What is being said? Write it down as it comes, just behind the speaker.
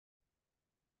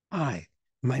Hi,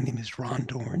 my name is Ron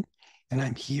Dorn, and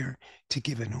I'm here to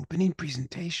give an opening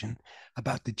presentation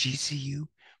about the GCU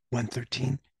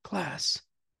 113 class.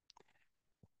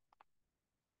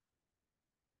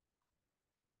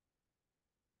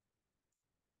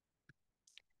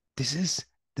 This is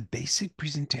the basic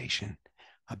presentation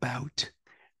about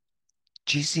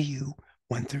GCU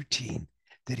 113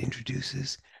 that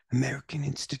introduces American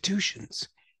institutions,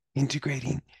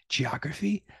 integrating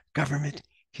geography, government,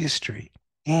 history,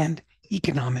 and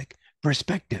economic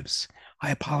perspectives. I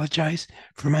apologize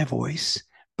for my voice,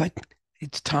 but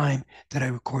it's time that I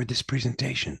record this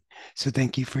presentation, so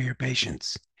thank you for your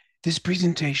patience. This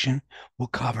presentation will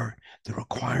cover the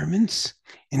requirements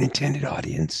and intended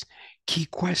audience, key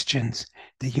questions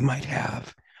that you might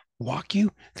have, walk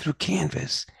you through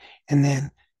Canvas, and then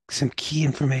some key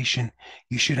information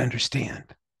you should understand.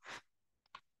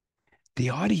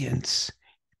 The audience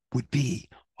would be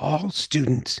all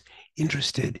students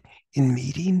interested in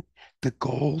meeting the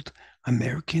Gold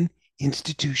American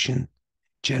Institution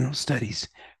General Studies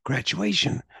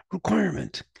graduation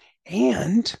requirement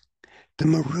and the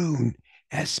Maroon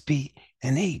SB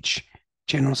and H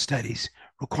General Studies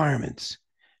requirements.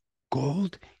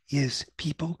 Gold is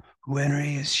people who enter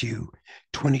ASU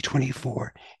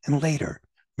 2024 and later.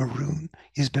 Maroon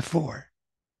is before.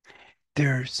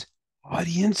 There's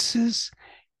audiences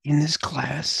in this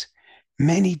class,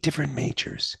 many different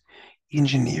majors,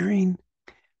 engineering,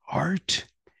 art,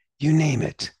 you name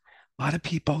it. A lot of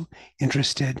people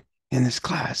interested in this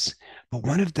class, but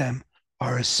one of them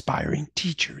are aspiring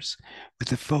teachers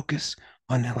with a focus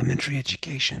on elementary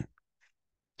education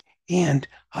and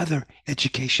other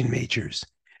education majors.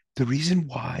 The reason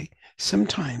why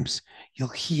sometimes you'll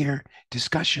hear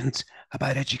discussions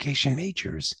about education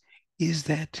majors is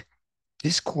that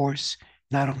this course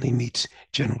not only meets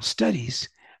general studies,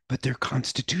 but their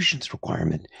constitution's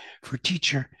requirement for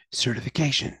teacher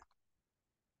certification.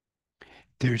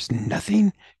 There's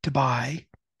nothing to buy.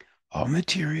 All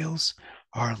materials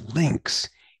are links,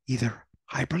 either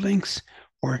hyperlinks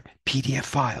or PDF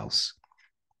files.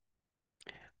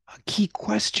 A key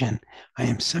question I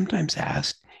am sometimes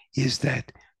asked is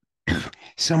that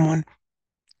someone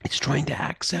is trying to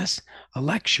access a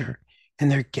lecture and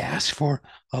they're gasped for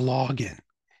a login.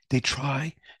 They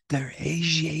try their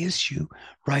ASU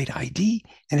Right ID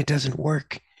and it doesn't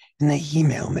work, and they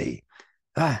email me.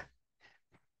 The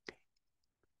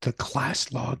class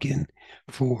login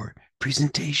for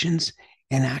presentations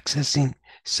and accessing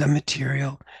some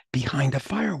material behind a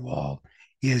firewall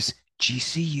is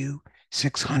GCU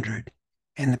 600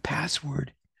 and the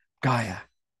password Gaia.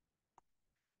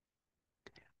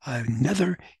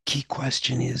 Another key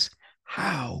question is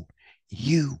how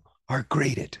you are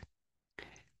graded.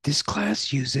 This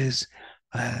class uses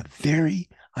a very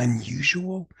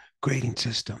unusual grading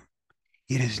system.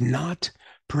 It is not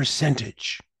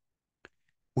percentage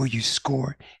where you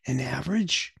score an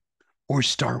average or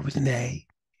start with an A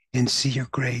and see your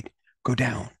grade go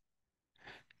down.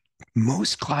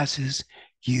 Most classes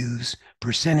use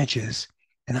percentages,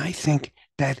 and I think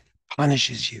that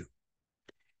punishes you.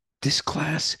 This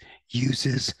class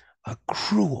uses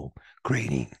accrual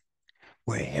grading,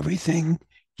 where everything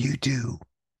you do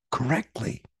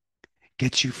correctly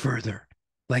gets you further,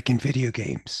 like in video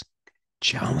games.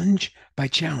 Challenge by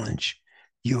challenge,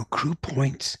 you accrue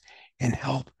points and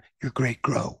help your grade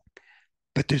grow.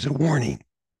 But there's a warning.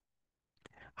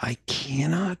 I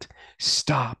cannot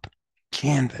stop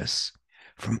Canvas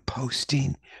from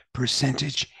posting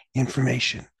percentage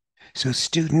information. So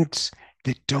students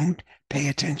that don't pay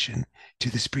attention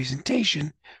to this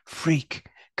presentation freak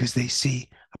because they see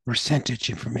a percentage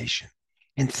information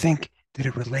and think that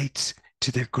it relates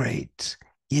to their grades.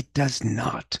 It does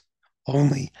not,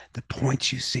 only the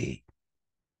points you see.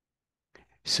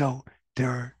 So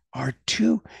there are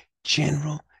two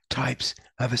general types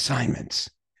of assignments: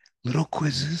 little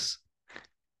quizzes,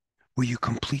 where you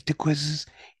complete the quizzes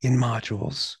in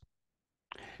modules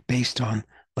based on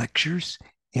lectures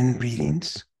and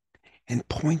readings, and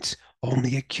points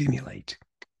only accumulate.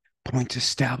 Points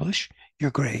establish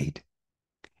your grade,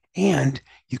 and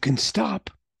you can stop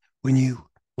when you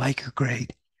like your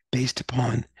grade based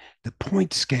upon the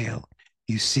point scale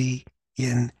you see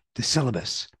in the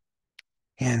syllabus.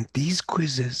 And these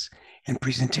quizzes and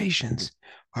presentations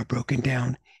are broken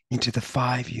down into the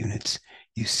 5 units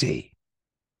you see.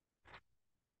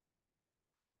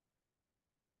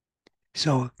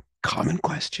 So, common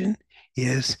question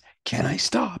is, can I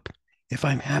stop if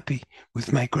I'm happy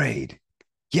with my grade?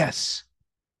 Yes.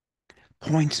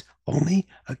 Points only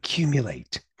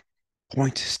accumulate.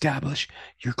 Points establish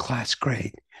your class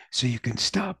grade, so you can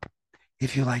stop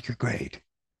if you like your grade.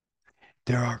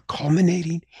 There are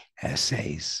culminating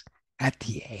essays at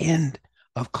the end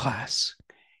of class.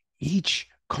 Each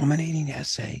culminating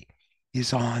essay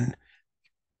is on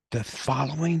the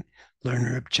following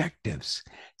learner objectives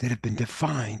that have been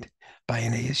defined by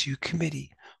an ASU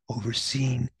committee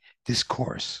overseeing this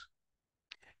course.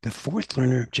 The fourth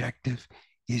learner objective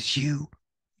is you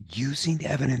using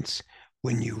evidence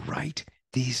when you write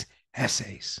these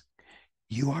essays.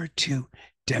 You are to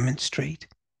demonstrate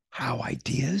how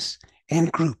ideas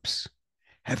and groups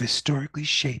have historically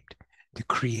shaped the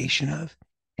creation of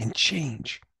and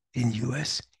change in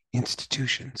U.S.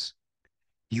 institutions.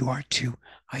 You are to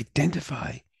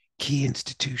identify key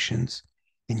institutions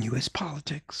in U.S.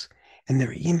 politics and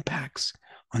their impacts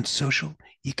on social,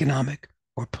 economic,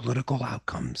 or political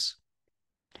outcomes.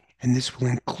 And this will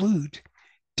include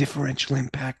differential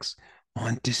impacts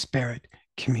on disparate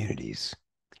communities.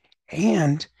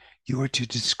 And you are to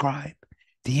describe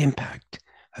the impact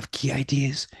of key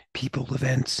ideas, people,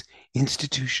 events,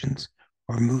 institutions,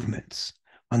 or movements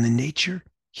on the nature,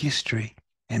 history,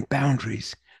 and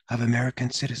boundaries of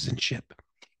American citizenship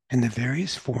and the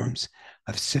various forms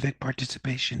of civic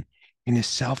participation in a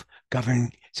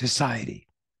self-governing society.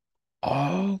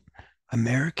 All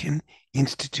American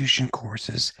institution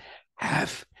courses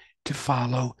have to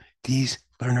follow these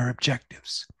learner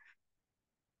objectives.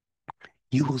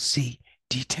 You will see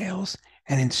details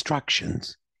and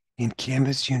instructions in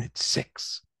Canvas Unit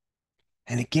 6.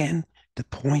 And again, the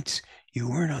points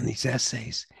you earn on these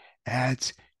essays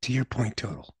adds to your point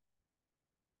total.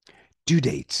 Due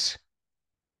dates.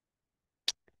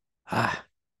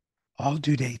 All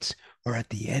due dates are at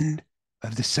the end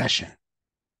of the session.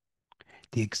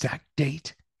 The exact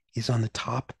date is on the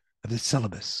top of the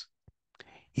syllabus.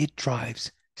 It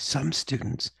drives some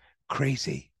students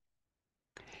crazy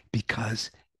because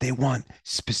they want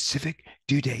specific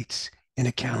due dates in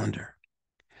a calendar.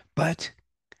 But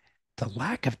the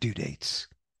lack of due dates,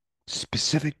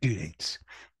 specific due dates,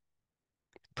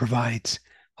 provides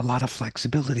a lot of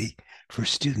flexibility for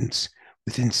students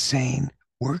with insane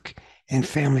work and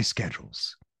family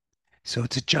schedules. So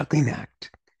it's a juggling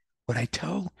act. What I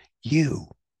tell you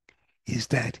is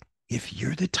that if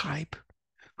you're the type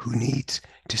who needs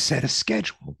to set a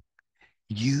schedule,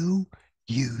 you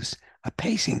use a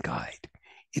pacing guide.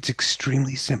 It's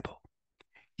extremely simple.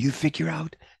 You figure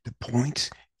out the points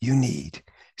you need,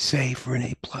 say for an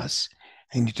A+,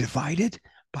 and you divide it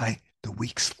by the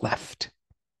weeks left.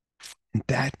 And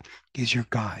that is your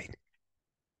guide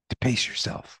to pace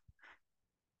yourself.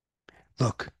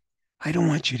 Look, I don't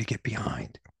want you to get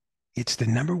behind. It's the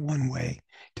number one way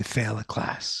to fail a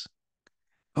class.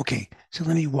 Okay, so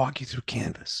let me walk you through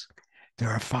Canvas. There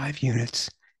are 5 units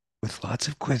with lots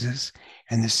of quizzes,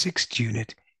 and the 6th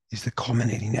unit is the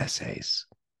culminating essays.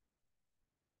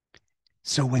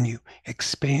 So when you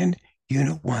expand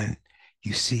Unit 1,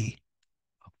 you see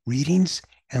readings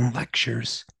and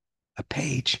lectures, a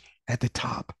page at the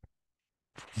top.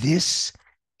 This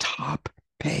top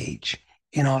page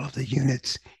in all of the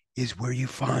units is where you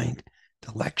find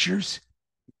the lectures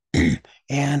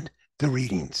and the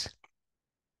readings.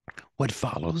 What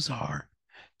follows are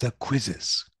the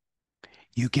quizzes.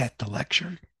 You get the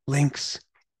lecture links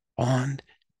on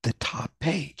the top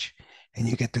page, and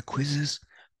you get the quizzes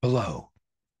below.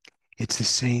 It's the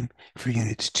same for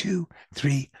units 2,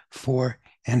 3, 4,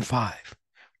 and 5,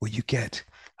 where you get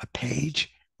a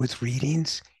page with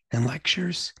readings and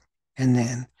lectures, and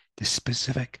then the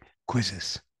specific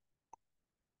quizzes.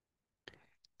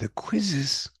 The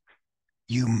quizzes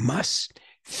you must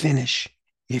finish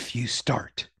if you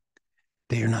start.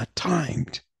 They are not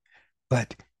timed,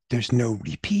 but there's no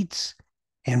repeats.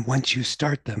 And once you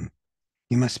start them,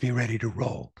 you must be ready to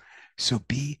roll. So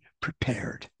be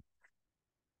prepared.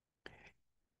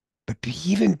 But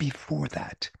even before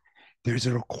that, there's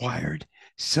a required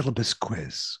syllabus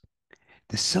quiz.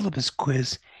 The syllabus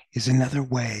quiz is another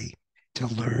way to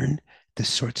learn the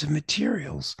sorts of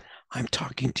materials I'm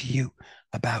talking to you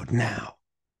about now.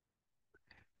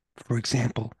 For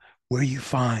example, where you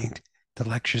find the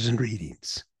lectures and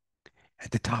readings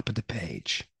at the top of the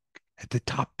page, at the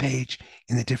top page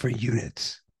in the different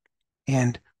units.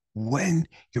 And when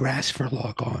you're asked for a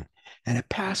logon and a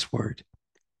password,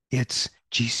 it's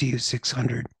GCU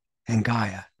 600 and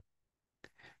Gaia.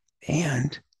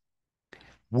 And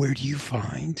where do you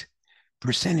find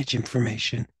percentage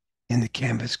information in the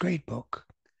Canvas gradebook?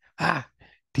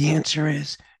 The answer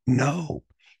is no.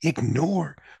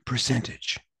 Ignore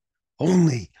percentage.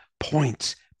 Only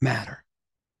points matter.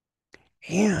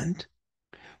 And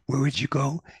where would you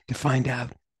go to find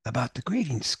out about the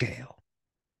grading scale?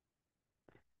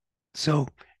 So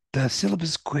the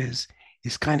syllabus quiz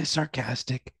is kind of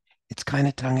sarcastic It's kind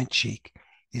of tongue in cheek.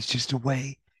 It's just a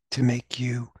way to make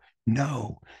you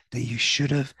know that you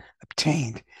should have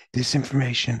obtained this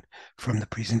information from the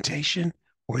presentation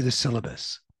or the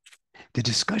syllabus. The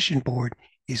discussion board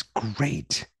is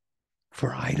great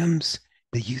for items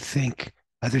that you think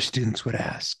other students would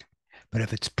ask. But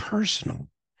if it's personal,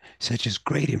 such as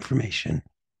grade information,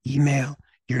 email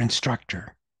your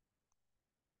instructor.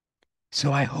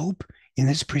 So I hope in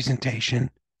this presentation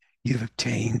you've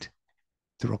obtained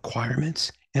the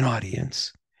requirements and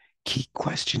audience, key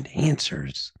question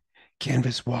answers,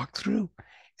 Canvas walkthrough,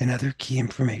 and other key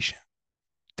information.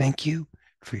 Thank you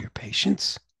for your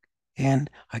patience. And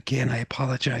again, I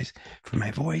apologize for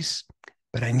my voice,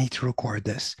 but I need to record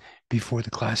this before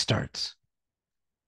the class starts.